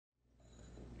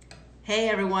Hey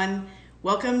everyone,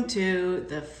 welcome to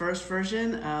the first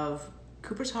version of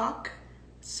Cooper's Hawk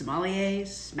Sommelier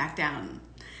Smackdown.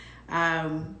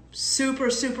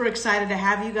 Super excited to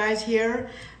have you guys here.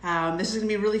 This is going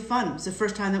to be really fun. It's the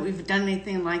first time that we've done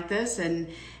anything like this, and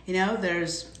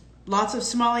there's lots of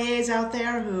sommeliers out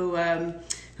there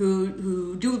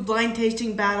who do blind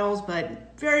tasting battles,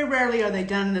 but very rarely are they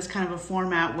done in this kind of a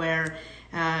format where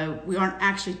we aren't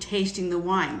actually tasting the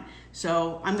wine.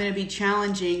 So I'm going to be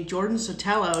challenging Jordyn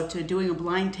Sotelo to doing a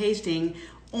blind tasting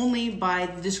only by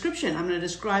the description. I'm going to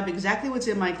describe exactly what's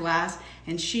in my glass,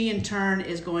 and she in turn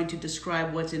is going to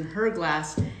describe what's in her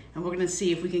glass, and we're going to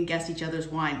see if we can guess each other's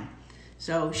wine.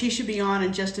 So she should be on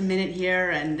in just a minute here,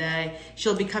 and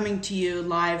she'll be coming to you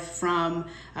live from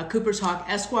Cooper's Hawk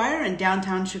Esquire in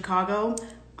downtown Chicago.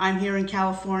 I'm here in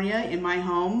California in my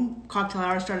home. Cocktail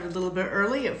hour started a little bit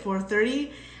early at 4:30,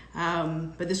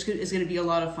 but this is going to be a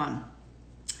lot of fun.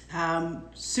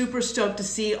 Super stoked to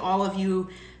see all of you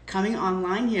coming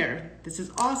online here. This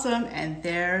is awesome, and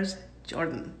there's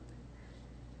Jordyn.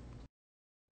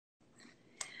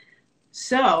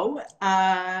 So,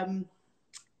 as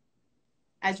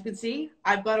you can see,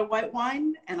 I've got a white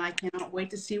wine, and I cannot wait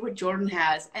to see what Jordyn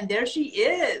has. And there she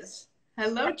is.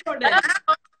 Hello, Jordyn.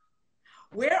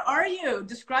 Where are you?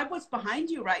 Describe what's behind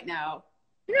you right now.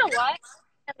 You know what?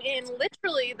 I'm in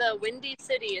literally the Windy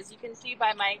City, as you can see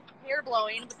by my hair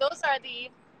blowing. But those are the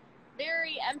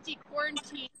very empty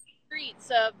quarantine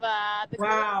streets of the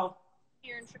Wow.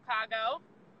 here in Chicago.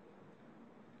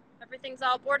 Everything's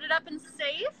all boarded up and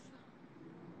safe.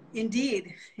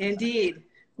 Indeed, indeed.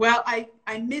 Well, I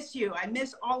miss you. I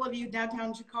miss all of you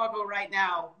downtown Chicago right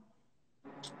now.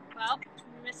 Well,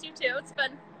 I miss you too. It's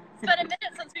been a minute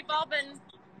since we've all been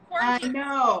I quarantined.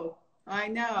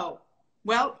 know.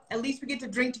 Well, at least we get to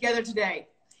drink together today.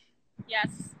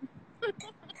 Yes.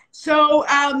 So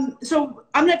I'm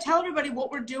going to tell everybody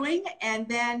what we're doing, and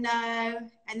then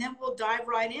we'll dive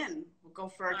right in. We'll go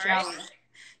for our challenge. Right.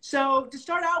 So to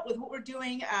start out with what we're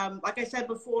doing, like I said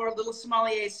before, a little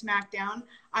sommelier smackdown.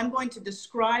 I'm going to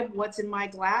describe what's in my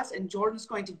glass, and Jordyn's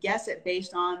going to guess it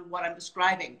based on what I'm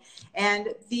describing. And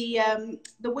the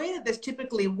way that this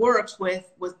typically works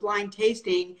with blind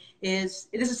tasting is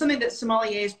this is something that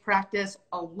sommeliers practice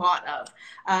a lot of.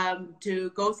 To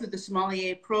go through the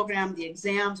sommelier program, the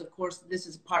exams, of course, this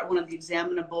is one of the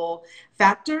examinable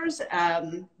factors,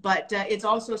 but it's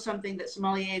also something that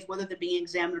sommeliers, whether they're being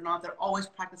examined or not, they're always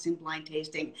practicing blind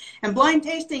tasting. And blind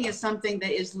tasting is something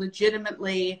that is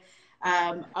legitimately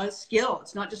a skill.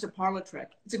 It's not just a parlor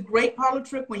trick. It's a great parlor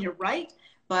trick when you're right,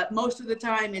 but most of the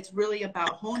time it's really about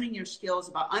honing your skills,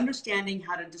 about understanding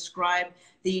how to describe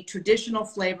the traditional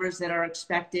flavors that are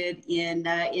expected in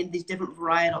these different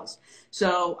varietals.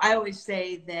 So I always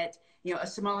say that a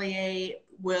sommelier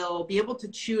will be able to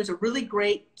choose a really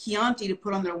great Chianti to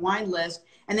put on their wine list,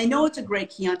 and they know it's a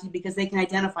great Chianti because they can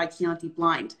identify Chianti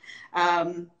blind.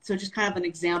 So just kind of an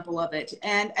example of it.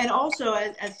 And also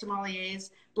as sommeliers,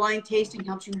 blind tasting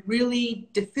helps you really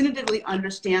definitively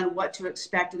understand what to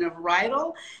expect in a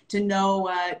varietal, to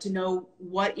know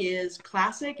what is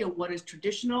classic and what is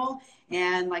traditional,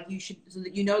 and so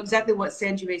that you know exactly what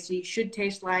Sangiovese should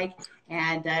taste like,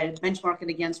 and benchmark it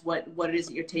against what it is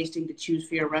that you're tasting to choose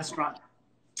for your restaurant.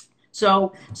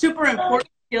 So super important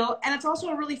skill, and it's also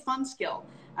a really fun skill.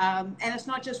 And it's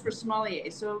not just for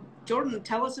sommeliers. So Jordyn,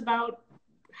 tell us about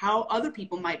how other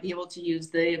people might be able to use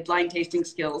the blind tasting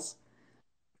skills.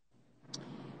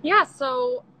 Yeah,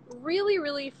 so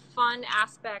really fun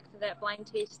aspect that blind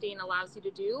tasting allows you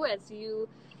to do as you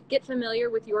get familiar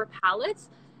with your palates.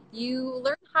 You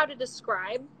learn how to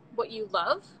describe what you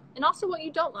love and also what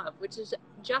you don't love, which is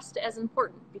just as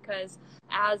important, because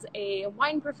as a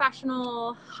wine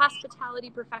professional, hospitality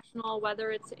professional,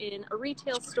 whether it's in a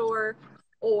retail store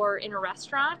or in a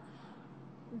restaurant,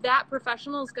 that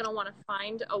professional is going to want to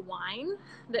find a wine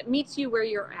that meets you where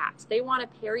you're at. They want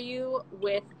to pair you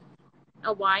with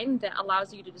a wine that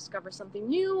allows you to discover something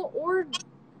new or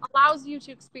allows you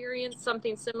to experience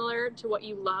something similar to what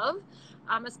you love,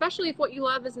 especially if what you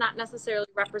love is not necessarily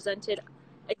represented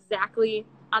exactly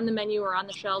on the menu or on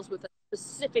the shelves with a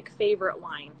specific favorite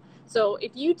wine. So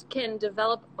if you can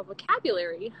develop a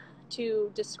vocabulary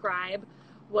to describe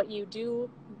what you do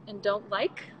and don't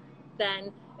like,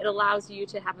 then it allows you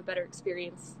to have a better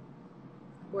experience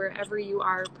wherever you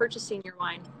are purchasing your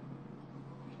wine.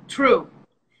 True.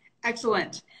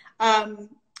 Excellent.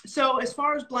 So as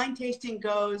far as blind tasting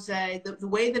goes, the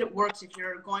way that it works, if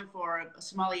you're going for a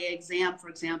sommelier exam, for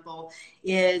example,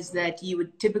 is that you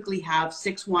would typically have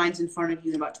 6 wines in front of you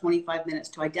in about 25 minutes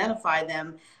to identify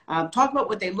them, talk about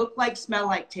what they look like, smell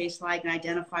like, taste like, and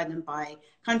identify them by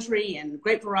country and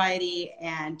grape variety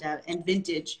and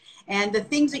vintage. And the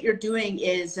things that you're doing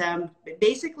is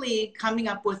basically coming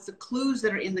up with the clues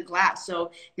that are in the glass.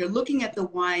 So you're looking at the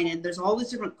wine, and there's all these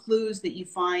different clues that you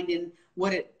find in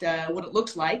what it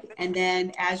looks like, and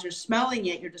then as you're smelling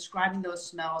it, you're describing those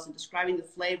smells and describing the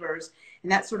flavors, and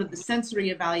that's sort of the sensory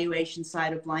evaluation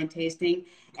side of blind tasting.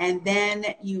 And then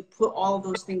you put all of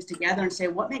those things together and say,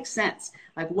 what makes sense?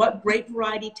 Like, what grape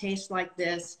variety tastes like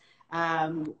this? Where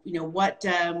in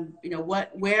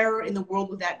the world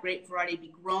would that grape variety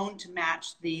be grown to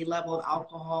match the level of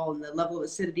alcohol and the level of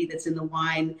acidity that's in the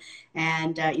wine?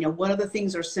 And what other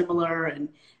things are similar? And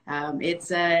it's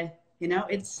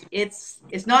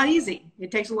not easy.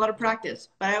 It takes a lot of practice.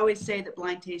 But I always say that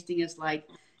blind tasting is like,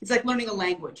 it's like learning a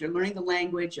language. You're learning the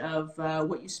language of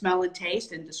what you smell and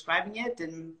taste and describing it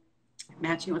and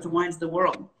matching it with the wines of the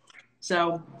world.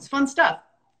 So it's fun stuff.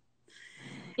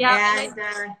 Yeah. And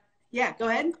yeah, go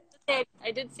ahead.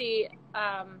 I did see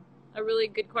a really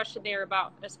good question there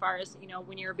about as far as,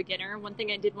 when you're a beginner. One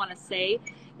thing I did want to say,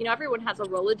 everyone has a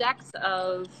Rolodex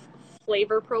of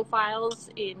flavor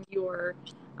profiles in your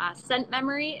scent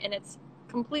memory, and it's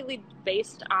completely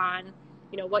based on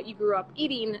what you grew up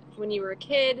eating when you were a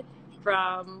kid,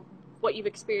 from what you've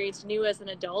experienced new as an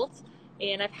adult.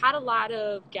 And I've had a lot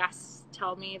of guests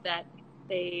tell me that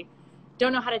they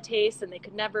don't know how to taste, and they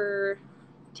could never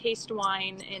taste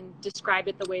wine and describe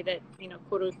it the way that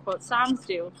quote unquote songs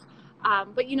do.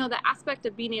 But the aspect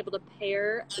of being able to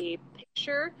pair a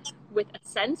picture with a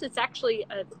sense, it's actually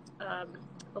a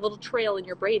little trail in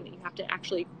your brain that you have to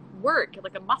actually work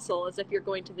like a muscle, as if you're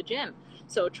going to the gym.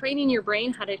 So training your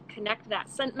brain how to connect that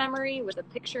scent memory with a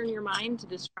picture in your mind to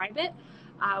describe it.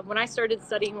 When I started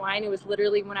studying wine, it was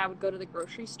literally when I would go to the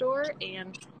grocery store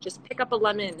and just pick up a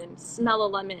lemon and smell a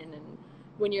lemon. And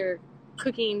when you're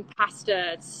cooking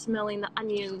pasta, smelling the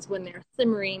onions when they're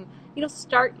simmering,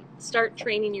 start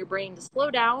training your brain to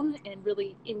slow down and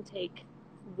really intake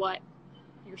what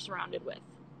you're surrounded with.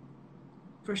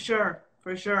 For sure.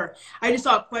 For sure. I just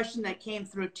saw a question that came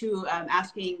through too,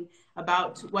 asking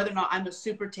about whether or not I'm a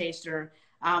super taster.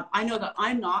 I know that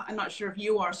I'm not. I'm not sure if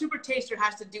you are. Super taster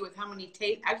has to do with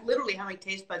literally how many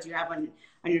taste buds you have on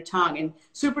your tongue. And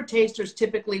super tasters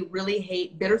typically really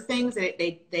hate bitter things.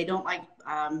 They don't like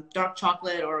dark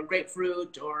chocolate or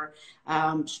grapefruit or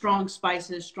strong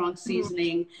spices, strong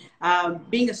seasoning.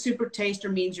 Being a super taster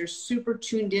means you're super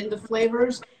tuned into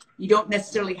flavors. You don't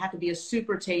necessarily have to be a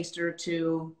super taster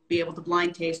to be able to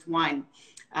blind taste wine.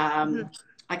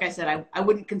 Like I said, I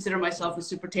wouldn't consider myself a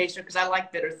super taster because I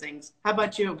like bitter things. How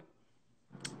about you?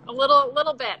 A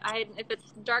little bit. If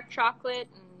it's dark chocolate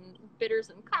and bitters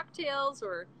and cocktails,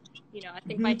 or I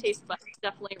think my taste buds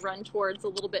definitely run towards a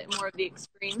little bit more of the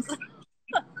extremes.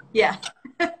 Yeah.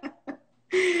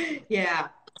 Yeah,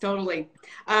 totally.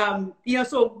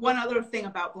 So one other thing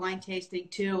about blind tasting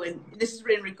too, and this is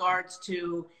in regards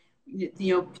to,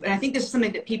 and I think this is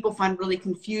something that people find really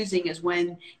confusing, is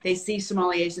when they see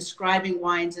sommeliers describing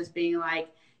wines as being like,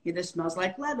 this smells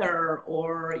like leather,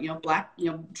 or,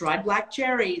 dried black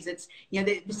cherries. It's,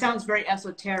 it sounds very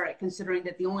esoteric, considering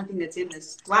that the only thing that's in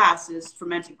this glass is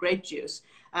fermented grape juice.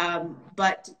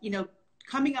 But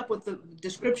coming up with the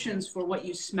descriptions for what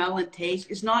you smell and taste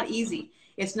is not easy.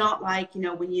 It's not like,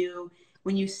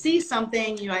 when you see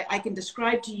something, I can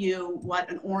describe to you what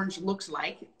an orange looks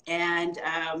like, and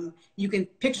you can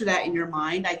picture that in your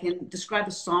mind. I can describe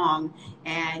a song,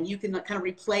 and you can kind of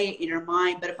replay it in your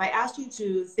mind. But if I asked you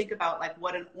to think about like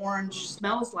what an orange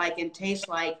smells like and tastes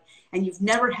like, and you've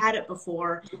never had it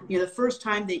before, the first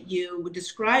time that you would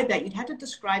describe that, you'd have to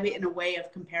describe it in a way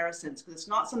of comparisons, because it's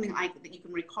not something that you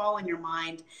can recall in your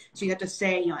mind. So you have to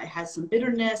say, it has some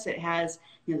bitterness, it has,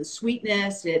 the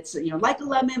sweetness, it's, like a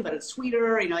lemon, but it's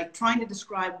sweeter, like trying to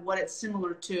describe what it's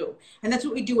similar to. And that's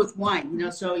what we do with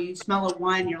wine, so you smell a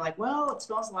wine and you're like, well, it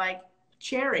smells like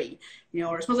cherry,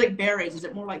 or it smells like berries. Is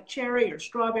it more like cherry or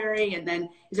strawberry? And then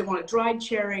is it more like dried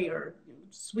cherry or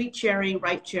sweet cherry,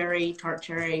 ripe cherry, tart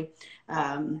cherry?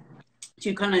 So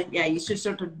you kind of, you just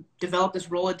sort of develop this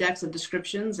Rolodex of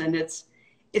descriptions, and it's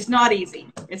not easy.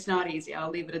 It's not easy.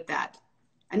 I'll leave it at that.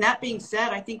 And that being said,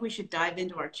 I think we should dive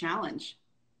into our challenge.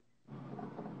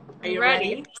 Are you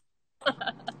ready?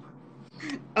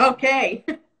 Okay.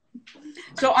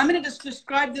 So I'm going to just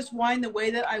describe this wine the way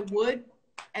that I would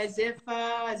as if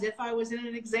I was in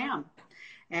an exam.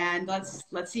 And let's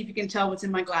see if you can tell what's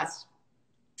in my glass.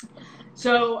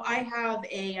 So I have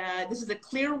this is a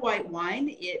clear white wine.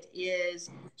 It is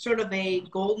sort of a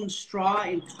golden straw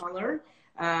in color.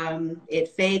 It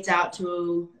fades out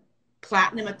to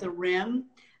platinum at the rim.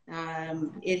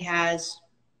 It has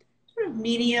sort of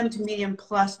medium to medium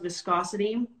plus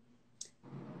viscosity.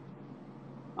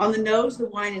 On the nose, the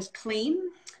wine is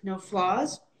clean, no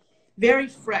flaws, very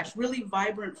fresh, really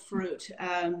vibrant fruit.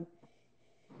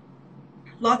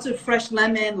 Lots of fresh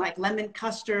lemon, like lemon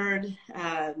custard,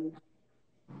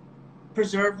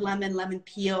 preserved lemon, lemon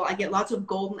peel. I get lots of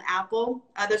golden apple.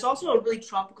 There's also a really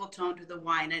tropical tone to the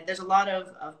wine. There's a lot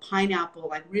of pineapple,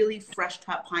 like really fresh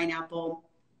cut pineapple.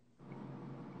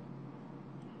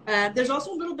 There's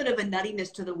also a little bit of a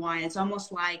nuttiness to the wine. It's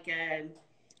almost like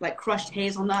crushed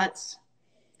hazelnuts.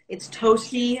 It's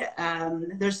toasty.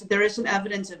 There is some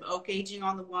evidence of oak aging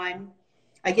on the wine.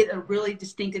 I get a really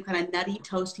distinctive kind of nutty,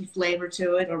 toasty flavor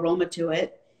to it, aroma to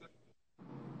it.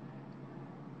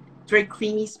 It's very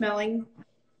creamy smelling.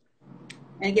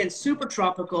 And again, super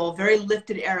tropical, very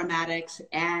lifted aromatics,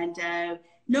 and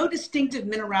no distinctive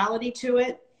minerality to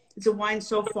it. It's a wine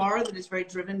so far that is very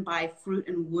driven by fruit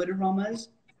and wood aromas.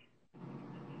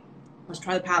 Let's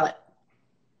try the palate.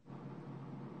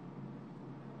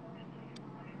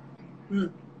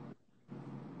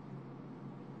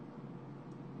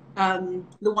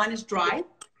 The wine is dry.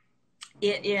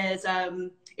 It is,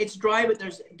 it's dry, but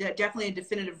there's definitely a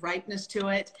definitive ripeness to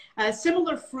it.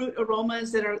 Similar fruit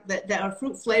aromas that are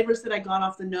fruit flavors that I got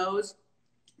off the nose.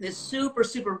 This super,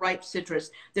 super ripe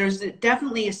citrus. There's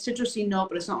definitely a citrusy note,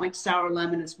 but it's not like sour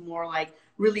lemon. It's more like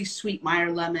really sweet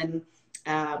Meyer lemon,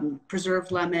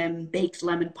 preserved lemon, baked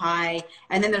lemon pie.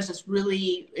 And then there's this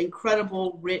really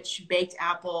incredible, rich baked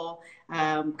apple,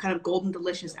 kind of golden,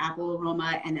 delicious apple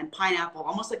aroma, and then pineapple,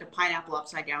 almost like a pineapple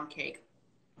upside down cake.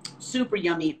 Super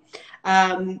yummy.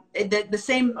 The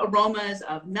same aromas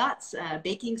of nuts,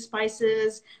 baking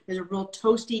spices. There's a real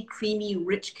toasty, creamy,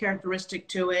 rich characteristic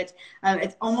to it.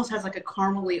 It almost has like a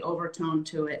caramely overtone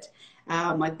to it,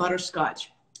 like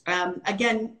butterscotch.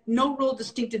 Again, no real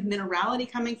distinctive minerality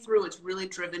coming through. It's really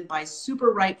driven by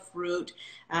super ripe fruit,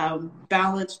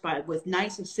 balanced with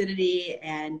nice acidity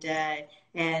and a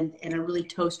really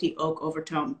toasty oak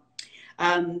overtone.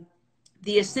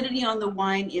 The acidity on the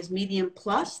wine is medium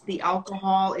plus. The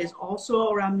alcohol is also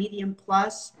around medium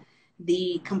plus.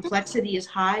 The complexity is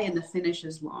high and the finish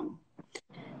is long.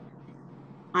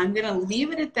 I'm going to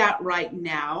leave it at that right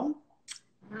now.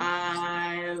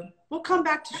 We'll come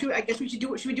back to, I guess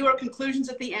should we do our conclusions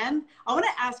at the end? I want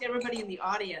to ask everybody in the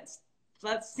audience.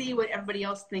 Let's see what everybody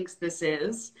else thinks this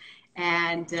is.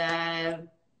 And then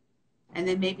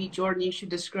maybe Jordyn, you should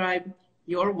describe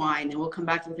your wine and we'll come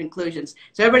back to the conclusions.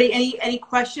 So everybody, any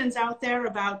questions out there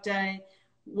about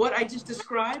what I just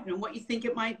described and what you think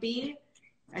it might be?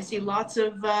 I see lots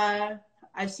of,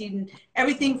 I've seen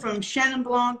everything from Chenin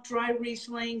Blanc, dry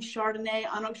Riesling, Chardonnay,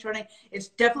 unoaked Chardonnay. It's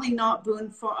definitely not Boone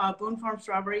Farm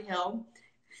Strawberry Hill.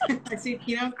 I see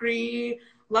Pinot Gris,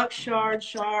 Lux Chard,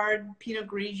 Pinot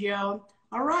Grigio.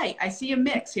 All right, I see a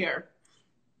mix here.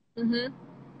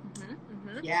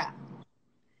 Yeah.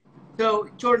 So,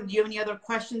 Jordyn, do you have any other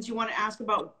questions you want to ask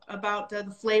about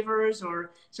the flavors,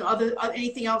 or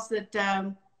anything else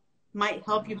that might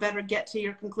help you better get to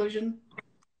your conclusion?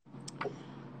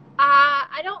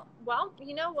 I don't. Well,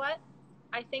 you know what?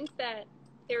 I think that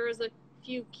there's a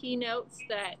few keynotes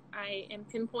that I am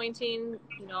pinpointing.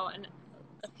 You know, and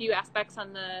a few aspects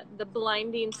on the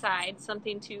blinding side.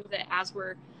 Something too that as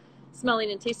we're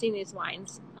smelling and tasting these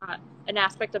wines, an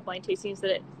aspect of blind tasting is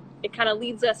that it kind of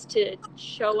leads us to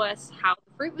show us how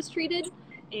the fruit was treated.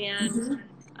 And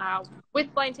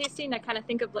with blind tasting, I kind of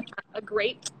think of like a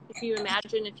grape. If you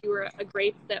imagine if you were a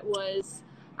grape that was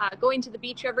going to the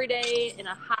beach every day in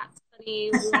a hot,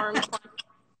 sunny, warm climate.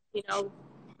 You know,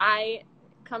 I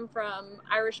come from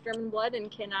Irish German blood and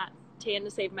cannot tan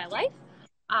to save my life.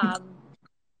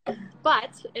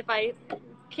 But if I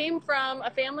came from a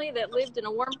family that lived in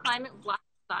a warm climate with lots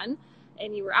of sun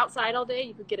and you were outside all day,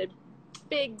 you could get a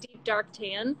big, deep, dark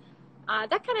tan.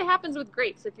 That kind of happens with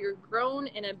grapes. If you're grown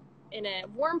in a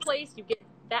warm place, you get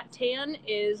that tan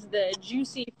is the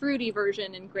juicy, fruity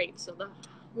version in grapes. So the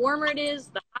warmer it is,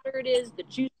 the hotter it is, the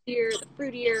juicier, the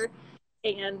fruitier,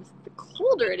 and the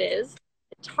colder it is,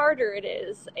 the tarter it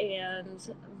is,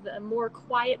 and the more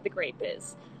quiet the grape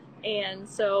is. And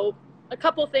so a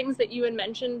couple things that you had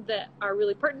mentioned that are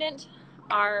really pertinent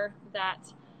are that,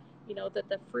 you know, that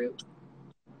the fruit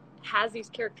has these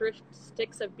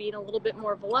characteristics of being a little bit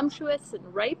more voluptuous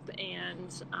and ripe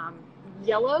and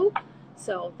yellow.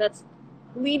 So that's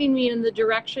leading me in the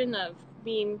direction of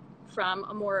being from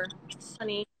a more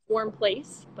sunny, warm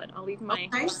place, but I'll leave my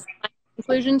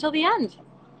conclusion till the end.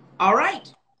 All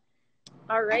right.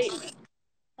 All right. Excellent.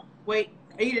 Wait,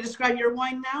 are you going to describe your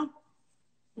wine now?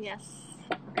 Yes.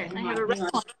 Okay, I have a red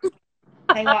one.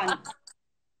 Hang on.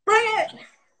 Bring it.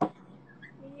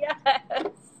 Yes.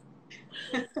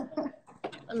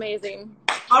 Amazing.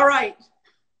 All right.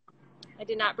 I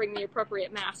did not bring the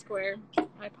appropriate maskware.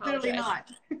 I apologize. Clearly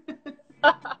not.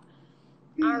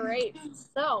 All right.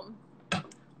 So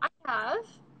I have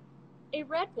a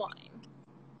red wine.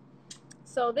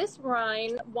 So this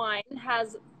wine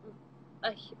has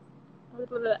a,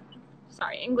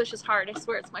 sorry, English is hard. I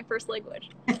swear it's my first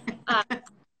language.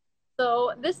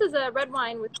 So this is a red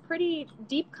wine with pretty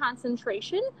deep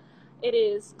concentration. It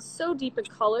is so deep in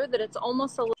color that it's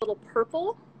almost a little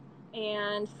purple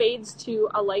and fades to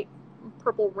a light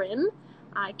purple rim.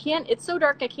 It's so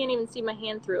dark I can't even see my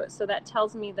hand through it. So that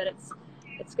tells me that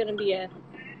it's going to be a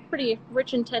pretty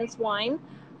rich, intense wine.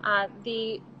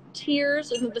 The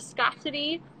tiers and the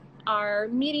viscosity are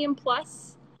medium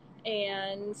plus,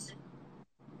 and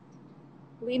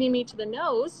leading me to the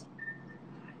nose,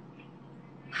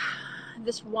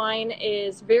 this wine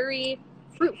is very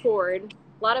fruit forward.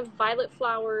 A lot of violet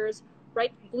flowers,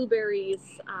 ripe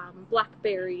blueberries,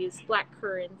 blackberries, black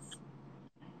currants.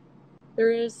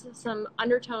 There is some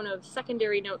undertone of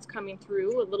secondary notes coming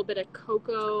through, a little bit of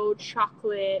cocoa,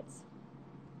 chocolate,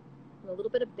 and a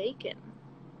little bit of bacon.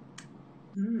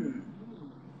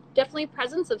 Definitely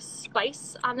presence of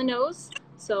spice on the nose,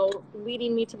 so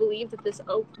leading me to believe that this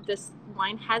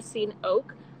wine has seen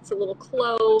oak. It's a little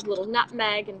clove, little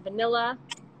nutmeg, and vanilla.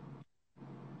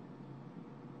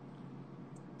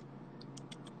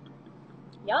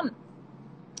 Yum.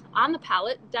 On the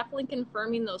palate, definitely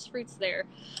confirming those fruits there.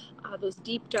 Those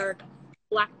deep, dark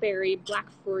blackberry, black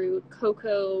fruit,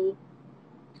 cocoa,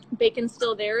 bacon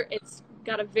still there. It's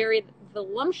got a very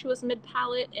voluptuous mid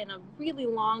palate and a really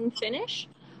long finish.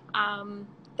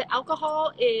 The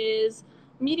alcohol is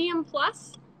medium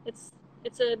plus. It's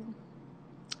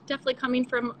definitely coming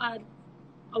from a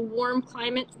warm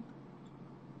climate.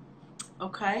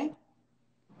 Okay.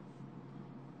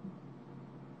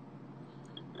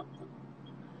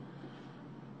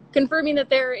 Confirming that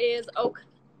there is oak.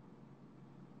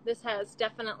 This has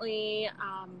definitely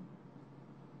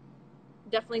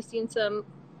seen some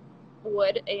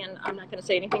wood, and I'm not going to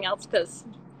say anything else because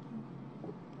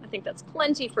I think that's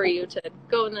plenty for you to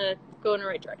go in the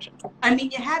right direction. I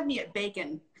mean, you had me at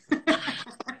bacon.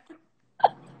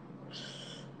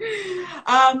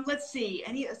 Let's see.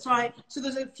 So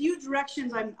there's a few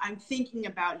directions I'm thinking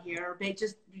about here,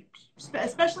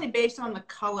 especially based on the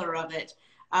color of it.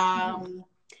 Are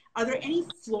there any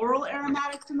floral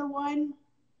aromatics in the wine?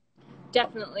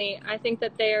 Definitely. I think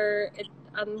that they're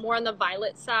more on the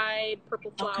violet side,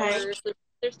 purple flowers. Okay.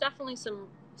 There's definitely some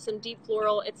deep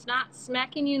floral. It's not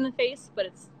smacking you in the face, but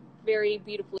it's very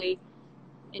beautifully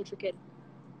intricate.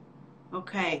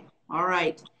 Okay. All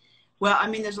right. Well, I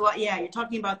mean, there's a lot. Yeah, you're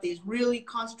talking about these really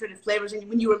concentrated flavors, and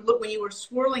when you were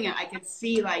swirling it, I could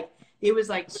see like it was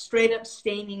like straight up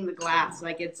staining the glass.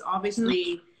 Like it's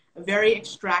obviously a very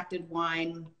extracted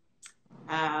wine.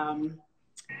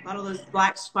 A lot of those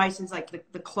black spices, like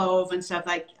the clove and stuff.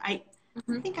 Like I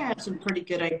think I have some pretty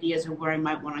good ideas of where I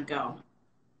might want to go.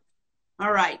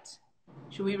 All right.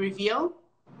 Should we reveal?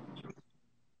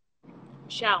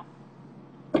 Shall.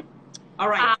 All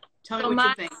right. Tell me what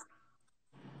you think.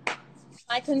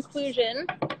 My conclusion,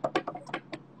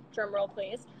 drum roll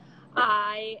please,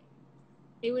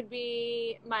 it would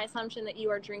be my assumption that you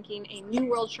are drinking a New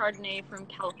World Chardonnay from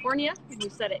California. You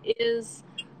said it is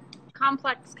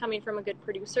complex, coming from a good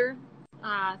producer,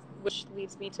 which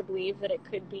leads me to believe that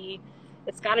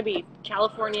it's got to be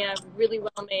California, really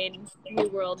well made New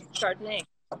World Chardonnay.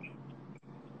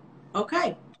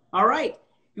 Okay. All right.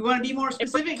 You want to be more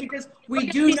specific because we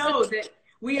do know that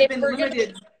we have been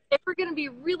limited. If we're going to be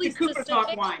really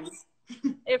specific, wines.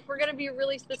 If we're going to be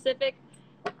really specific,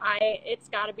 it's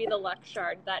got to be the Lux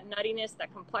Chard. That nuttiness,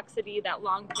 that complexity, that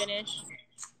long finish.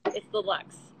 It's the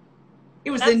Lux.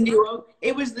 It was the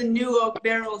new oak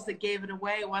barrels that gave it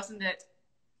away, wasn't it?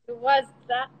 It was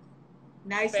that.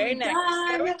 Nicely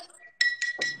done.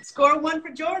 Score 1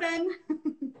 for Jordyn.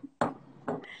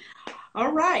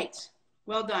 All right.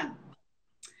 Well done.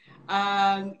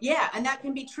 Yeah, and that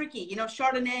can be tricky. You know,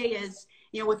 Chardonnay is,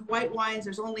 with white wines,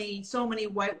 there's only so many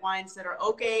white wines that are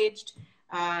oak aged.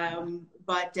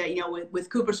 But with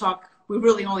Cooper's Hawk, we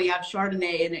really only have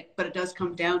Chardonnay in it, but it does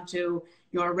come down to,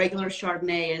 our regular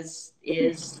Chardonnay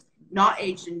is not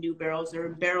aged in new barrels. They're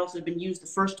in barrels that have been used the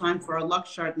first time for a Lux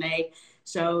Chardonnay.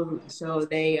 So this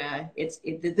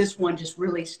one just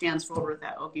really stands forward with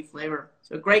that oaky flavor.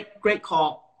 So great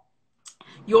call.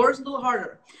 Yours a little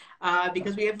harder.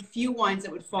 because we have a few wines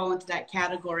that would fall into that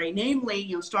category. Namely,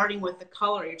 you know, starting with the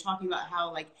color, you're talking about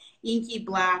how like inky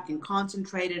black and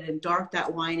concentrated and dark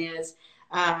that wine is.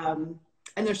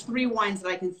 And there's 3 wines that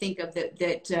I can think of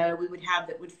that we would have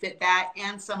that would fit that,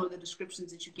 and some of the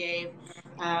descriptions that you gave.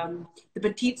 The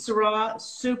Petite Syrah,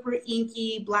 super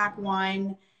inky black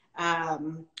wine,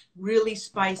 really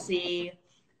spicy.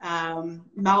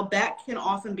 Malbec can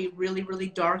often be really, really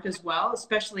dark as well,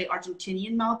 especially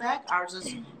Argentinian Malbec. Ours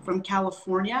is from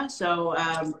California, so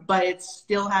but it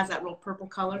still has that real purple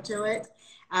color to it.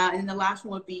 And the last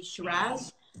one would be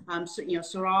Shiraz. So, you know,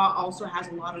 Syrah also has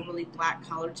a lot of really black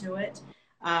color to it.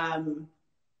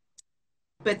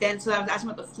 But then, so I was asking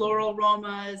about the floral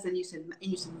aromas, and you said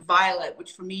violet,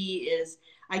 which for me is,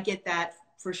 I get that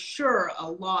for sure a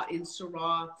lot in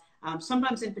Syrah.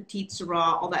 Sometimes in Petite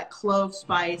Syrah, all that clove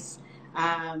spice.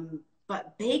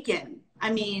 But bacon,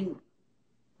 I mean,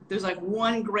 there's like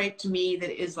one grape to me that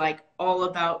is like all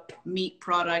about meat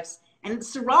products, and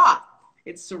it's Syrah.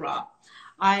 It's Syrah.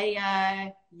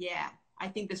 Yeah, I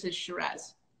think this is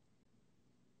Shiraz.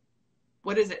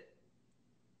 What is it?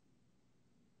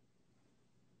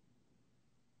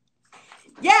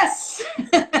 Yes!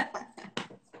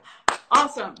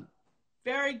 Awesome.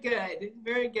 Very good.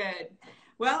 Very good.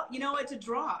 Well, you know, it's a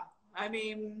draw. I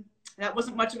mean, that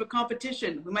wasn't much of a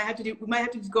competition. We might have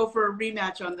to go for a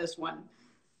rematch on this one.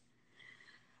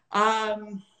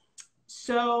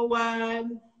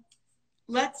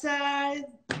 Let's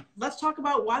talk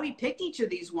about why we picked each of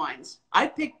these wines. I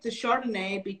picked the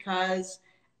Chardonnay because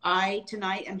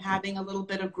tonight am having a little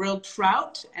bit of grilled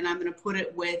trout, and I'm going to put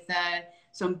it with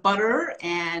some butter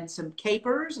and some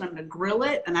capers, and I'm going to grill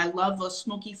it. And I love those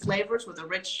smoky flavors with a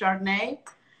rich Chardonnay.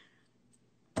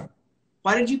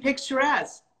 Why did you pick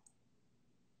Shiraz?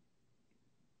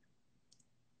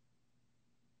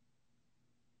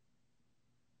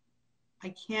 I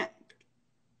can't.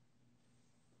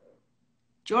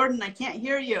 Jordyn, I can't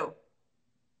hear you.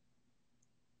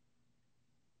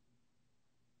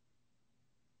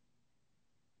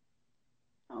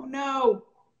 Oh no.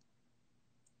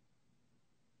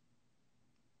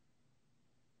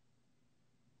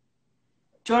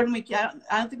 Jordyn,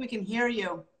 I don't think we can hear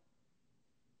you.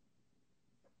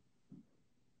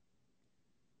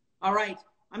 All right.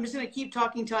 I'm just going to keep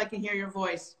talking until I can hear your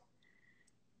voice.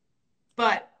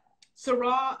 But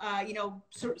Syrah, you know,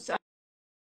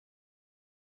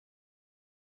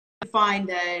 find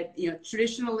that, you know,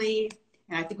 traditionally,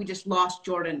 and I think we just lost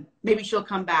Jordyn. Maybe she'll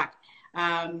come back.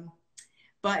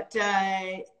 But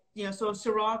you know, so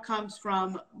Syrah comes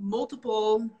from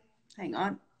multiple, hang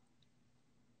on.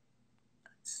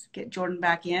 Let's get Jordyn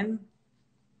back in.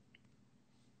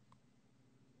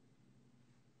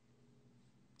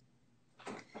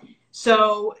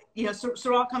 So, you know,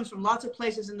 Syrah comes from lots of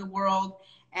places in the world,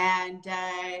 and,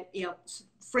 you know,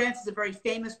 France is a very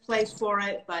famous place for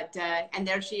it, but, and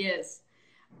there she is.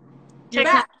 You're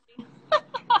back.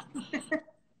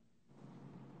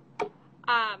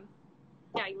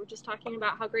 Yeah, you were just talking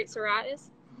about how great Syrah is.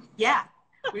 Yeah,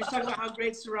 we were just talking about how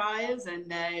great Syrah is,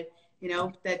 and, you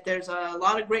know, that there's a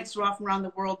lot of great Syrah from around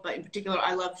the world, but in particular,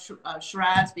 I love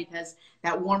Shiraz because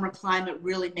that warmer climate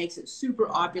really makes it super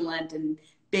opulent and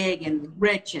big and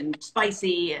rich and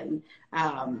spicy, and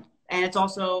it's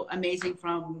also amazing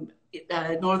from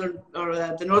the northern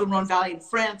Rhone Valley in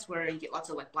France, where you get lots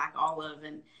of like black olive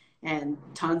and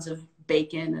tons of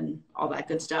bacon and all that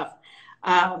good stuff.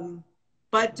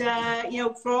 But you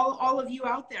know, for all of you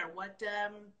out there, what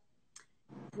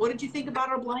did you think about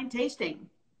our blind tasting?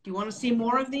 Do you want to see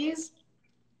more of these?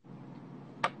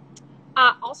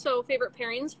 Also, favorite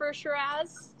pairings for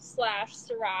Shiraz /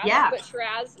 Syrah. Yeah. But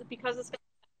Shiraz, because it's got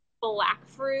black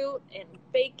fruit and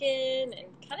bacon and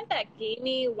kind of that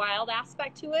gamey, wild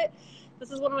aspect to it,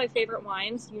 this is one of my favorite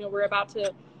wines. You know, we're about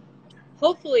to,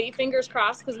 hopefully, fingers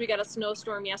crossed, because we got a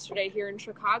snowstorm yesterday here in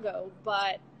Chicago,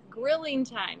 but grilling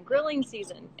time, grilling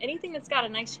season, anything that's got a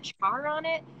nice char on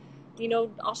it. You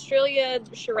know, Australia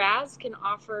Shiraz can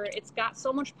offer, it's got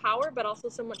so much power, but also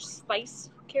so much spice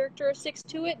characteristics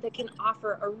to it that can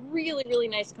offer a really, really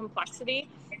nice complexity.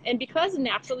 And because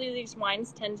naturally these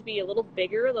wines tend to be a little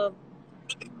bigger, the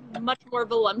much more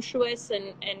voluptuous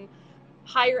and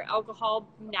higher alcohol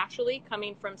naturally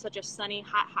coming from such a sunny,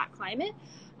 hot climate.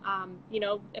 You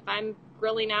know, if I'm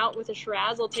grilling out with a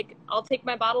Shiraz, I'll take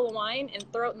my bottle of wine and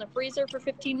throw it in the freezer for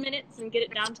 15 minutes and get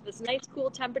it down to this nice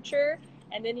cool temperature,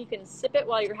 and then you can sip it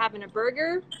while you're having a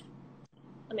burger.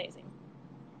 Amazing.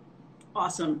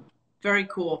 Awesome. Very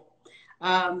cool.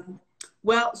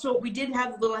 Well, so we did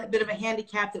have a little bit of a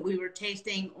handicap that we were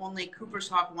tasting only Cooper's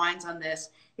Hawk wines on this,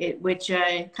 which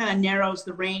kind of narrows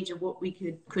the range of what we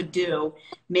could do.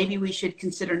 Maybe we should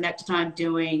consider next time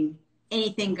doing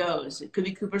anything goes. It could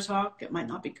be Cooper's Hawk. It might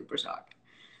not be Cooper's Hawk.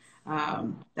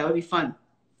 That would be fun.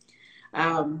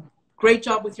 Great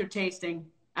job with your tasting.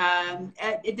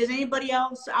 Does anybody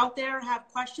else out there have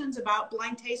questions about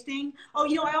blind tasting? Oh,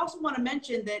 I also want to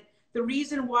mention that the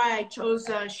reason why I chose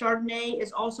Chardonnay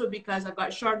is also because I've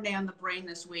got Chardonnay on the brain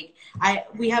this week.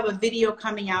 We have a video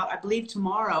coming out, I believe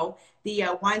tomorrow, the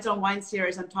Wines on Wine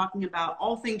series. I'm talking about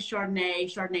all things Chardonnay,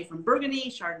 Chardonnay from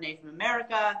Burgundy, Chardonnay from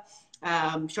America,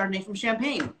 Chardonnay from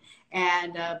Champagne,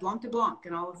 and Blanc de Blanc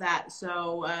and all of that.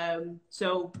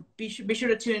 So be sure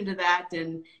to tune into that,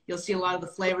 and you'll see a lot of the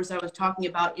flavors I was talking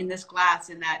about in this glass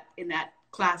in that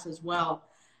class as well.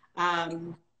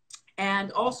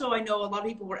 And also, I know a lot of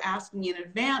people were asking in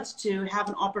advance to have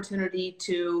an opportunity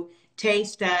to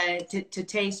taste to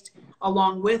taste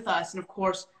along with us. And of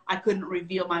course, I couldn't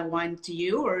reveal my wine to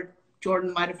you, or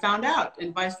Jordyn might have found out,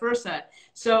 and vice versa.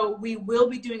 So we will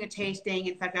be doing a tasting.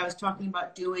 In fact, I was talking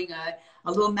about doing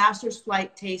a little Master's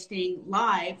Flight tasting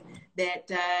live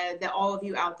that all of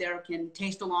you out there can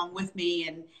taste along with me,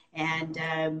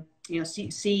 and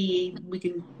see we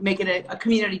can make it a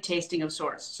community tasting of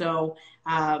sorts. So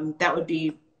that would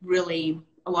be really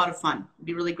a lot of fun. It'd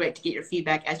be really great to get your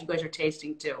feedback as you guys are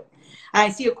tasting too. I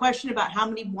see a question about how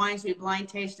many wines we blind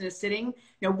taste in a sitting.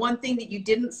 One thing that you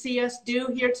didn't see us do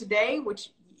here today, which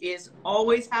is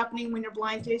always happening when you're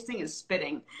blind tasting, is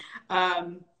spitting.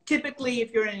 Typically,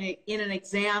 if you're in an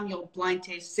exam, you'll blind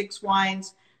taste 6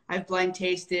 wines. I've blind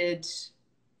tasted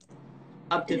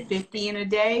up to 50 in a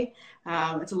day.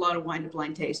 It's a lot of wine to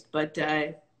blind taste, but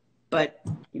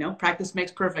practice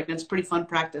makes perfect, and it's pretty fun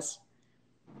practice.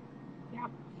 Yeah.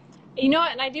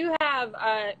 And I do have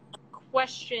a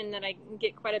question that I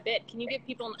get quite a bit. Can you give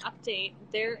people an update?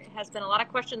 There has been a lot of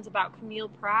questions about Camille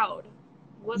Proud.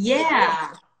 What's the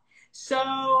deal?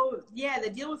 So the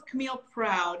deal with Camille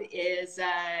Proud is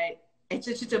it's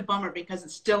just a bummer because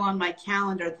it's still on my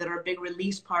calendar that our big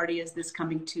release party is this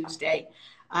coming Tuesday.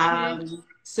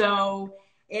 So,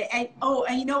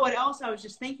 and you know what else I was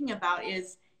just thinking about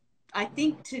is, I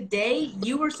think today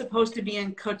you were supposed to be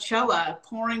in Coachella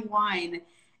pouring wine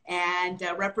and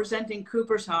representing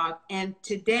Cooper's Hawk, and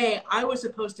today I was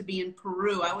supposed to be in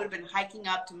Peru. I would have been hiking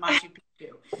up to Machu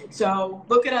Picchu. So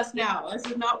look at us now. This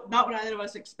is not what either of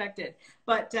us expected.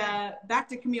 But back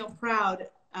to Camille Proud.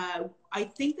 I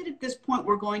think that at this point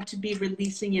we're going to be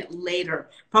releasing it later,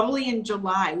 probably in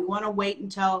July. We want to wait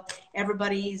until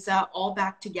everybody's all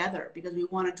back together because we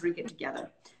want to drink it together.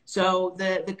 So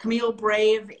the Camille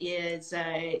Brave is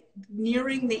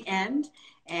nearing the end,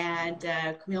 and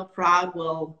Camille Proud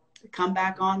will come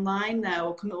back online.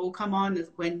 Will come on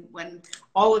when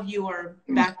all of you are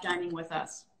back dining with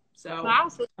us. So wow,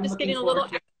 so it's just getting a little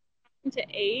extra to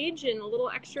age and a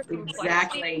little extra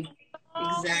complexity.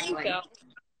 Exactly.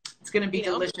 It's going to be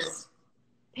delicious.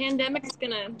 Pandemic's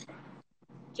going to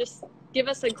just give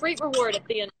us a great reward at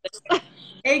the end of this.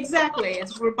 Exactly.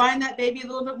 We're buying that baby a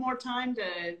little bit more time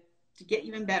to get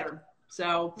even better.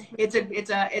 So it's going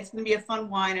to be a fun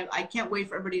wine. I can't wait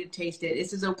for everybody to taste it.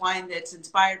 This is a wine that's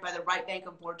inspired by the right bank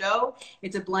of Bordeaux.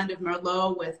 It's a blend of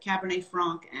Merlot with Cabernet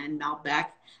Franc and Malbec,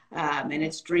 and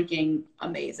it's drinking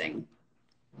amazing.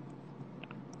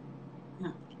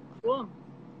 Yeah.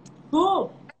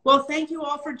 Cool. Well, thank you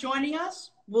all for joining us.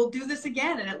 We'll do this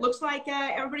again, and it looks like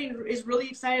everybody is really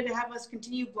excited to have us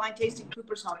continue blind tasting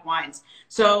Cooper's Hawk wines.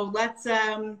 So let's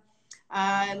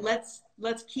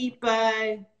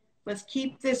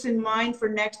keep this in mind for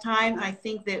next time. I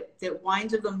think that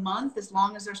wines of the month, as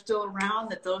long as they're still around,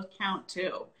 that those count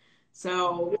too.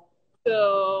 So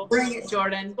bring it,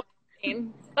 Jordyn.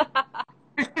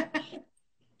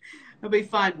 It'll be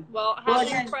fun. Well, have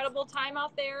an incredible time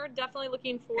out there. Definitely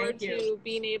looking forward to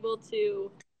being able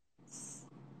to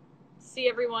see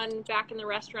everyone back in the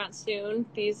restaurant soon.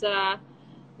 These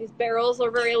barrels are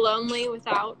very lonely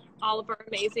without all of our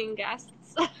amazing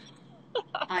guests.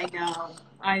 I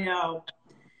know.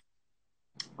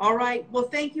 All right. Well,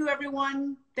 thank you,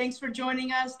 everyone. Thanks for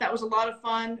joining us. That was a lot of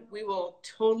fun. We will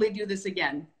totally do this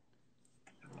again.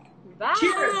 Bye.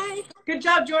 Cheers. Good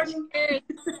job, Jordyn. Cheers.